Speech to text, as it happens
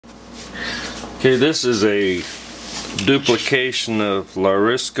Okay, this is a duplication of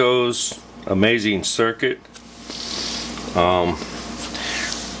Larskro's amazing circuit.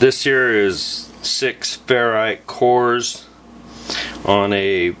 This here is 6 ferrite cores on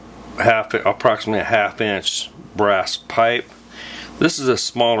a approximately a half-inch brass pipe. This is a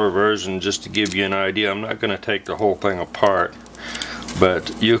smaller version, just to give you an idea. I'm not going to take the whole thing apart,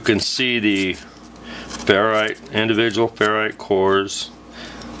 but you can see the individual ferrite cores,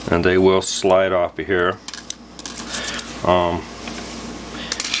 and they will slide off of here.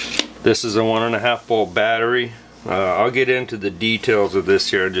 This is a 1.5 volt battery. I'll get into the details of this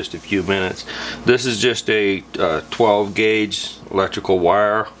here in just a few minutes. This is just a 12 gauge electrical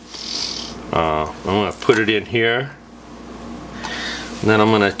wire. I'm going to put it in here. And then I'm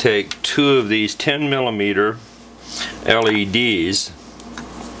going to take 2 of these 10mm LEDs,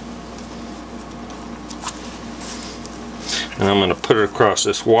 and I'm going to put it across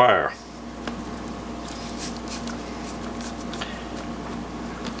this wire.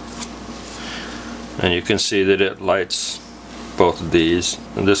 And you can see that it lights both of these.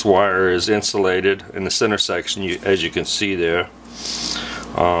 And this wire is insulated in the center section, as you can see there.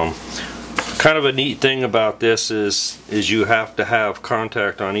 Kind of a neat thing about this is you have to have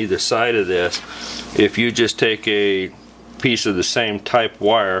contact on either side of this. If you just take a piece of the same type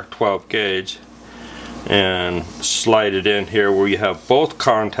wire, 12 gauge, and slide it in here where you have both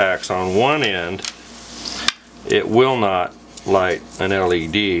contacts on one end, it will not light an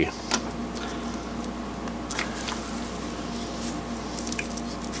LED.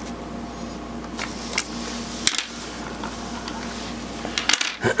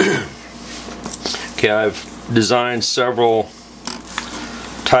 Okay, I've designed several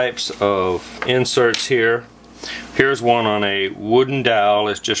types of inserts here. Here's one on a wooden dowel.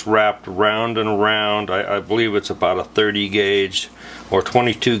 It's just wrapped round and around. I believe it's about a 30 gauge or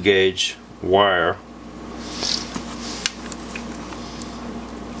 22 gauge wire.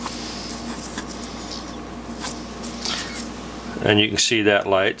 And you can see that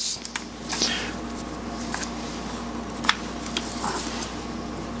lights.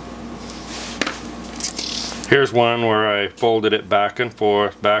 Here's one where I folded it back and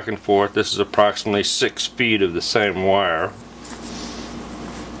forth, back and forth. This is approximately 6 feet of the same wire.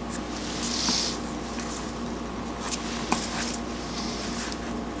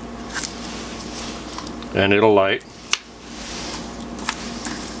 And it'll light.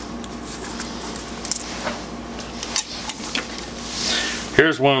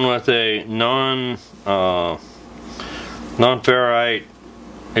 Here's one with a non-ferrite.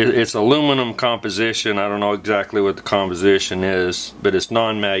 It's aluminum composition. I don't know exactly what the composition is, but it's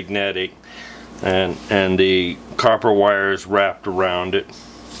non-magnetic, and the copper wire is wrapped around it.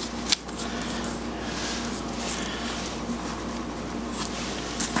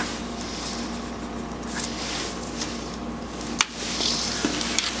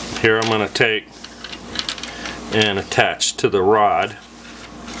 Here I'm going to take and attach to the rod.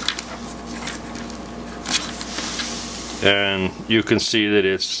 And you can see that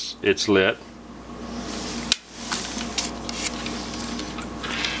it's lit.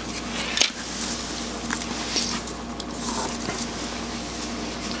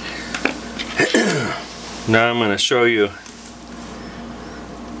 Now I'm going to show you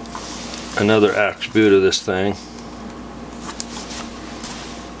another attribute of this thing.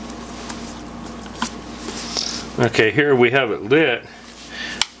 Okay, here we have it lit.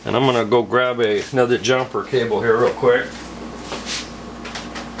 And I'm going to go grab another jumper cable here real quick.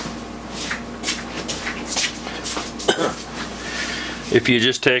 If you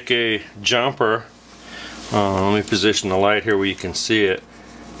just take a jumper, let me position the light here where you can see it,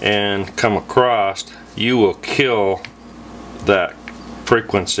 and come across, you will kill that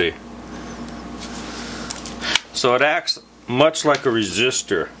frequency. So it acts much like a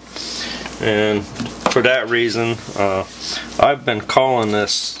resistor. And for that reason, I've been calling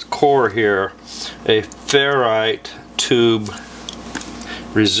this core here a ferrite tube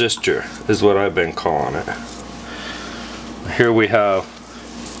resistor, is what I've been calling it. Here we have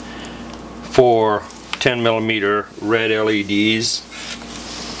 4 10mm red LEDs.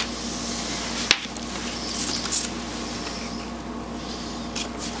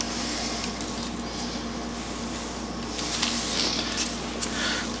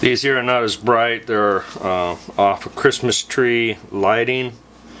 These here are not as bright. They're off a Christmas tree lighting.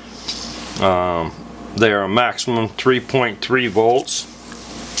 They are a maximum 3.3 volts.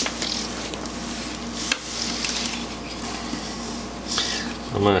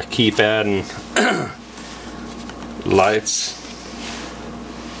 I'm going to keep adding lights.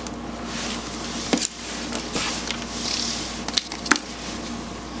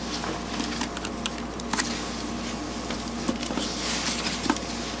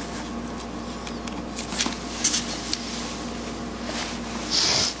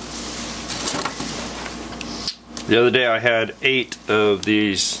 The other day I had 8 of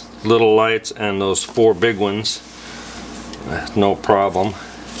these little lights and those 4 big ones. No problem.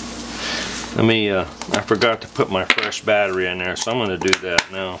 Let me, I forgot to put my fresh battery in there, so I'm going to do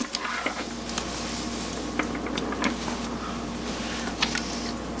that now.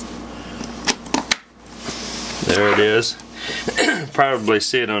 There it is. Probably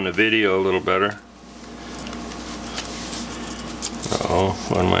see it on the video a little better. Uh-oh,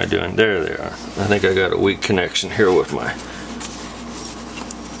 what am I doing? There they are. I think I got a weak connection here with my...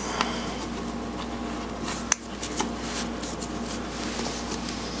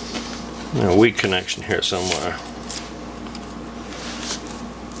 A weak connection here somewhere.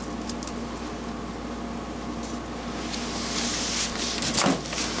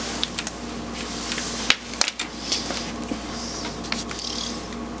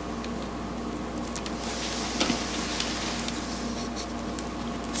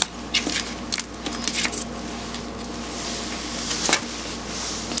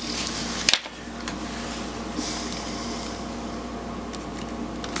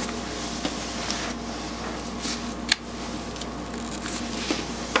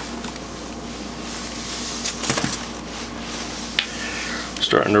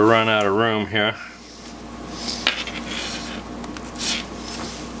 Starting to run out of room here.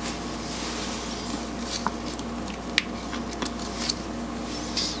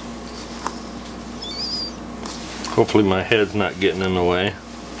 Hopefully my head's not getting in the way.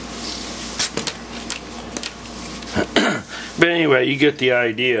 But anyway, you get the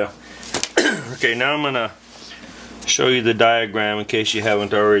idea. Okay, now I'm gonna show you the diagram in case you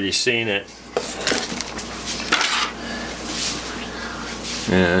haven't already seen it.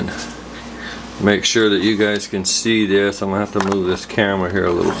 And make sure that you guys can see this. I'm gonna have to move this camera here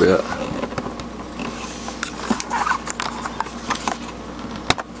a little bit.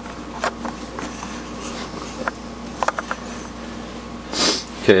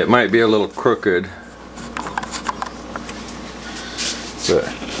 Okay, it might be a little crooked, but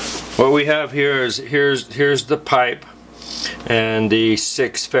what we have here is here's the pipe and the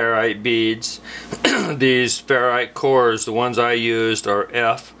 6 ferrite beads. These ferrite cores, the ones I used, are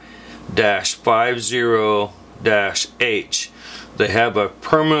F-50-H. They have a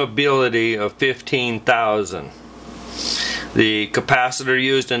permeability of 15,000. The capacitor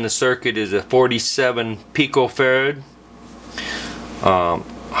used in the circuit is a 47 picofarad,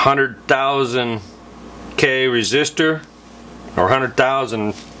 100,000 K resistor, or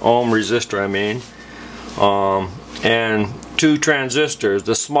 100,000 ohm resistor, I mean, and 2 transistors.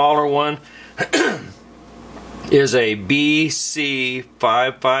 The smaller one is a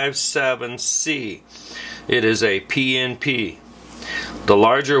BC557C. It is a PNP. The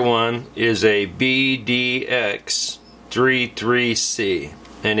larger one is a BDX33C,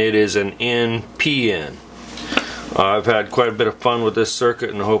 and it is an NPN. I've had quite a bit of fun with this circuit,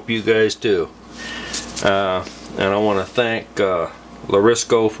 and I hope you guys do. And I want to thank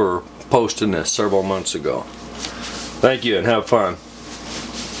Larskro for posting this several months ago. Thank you and have fun.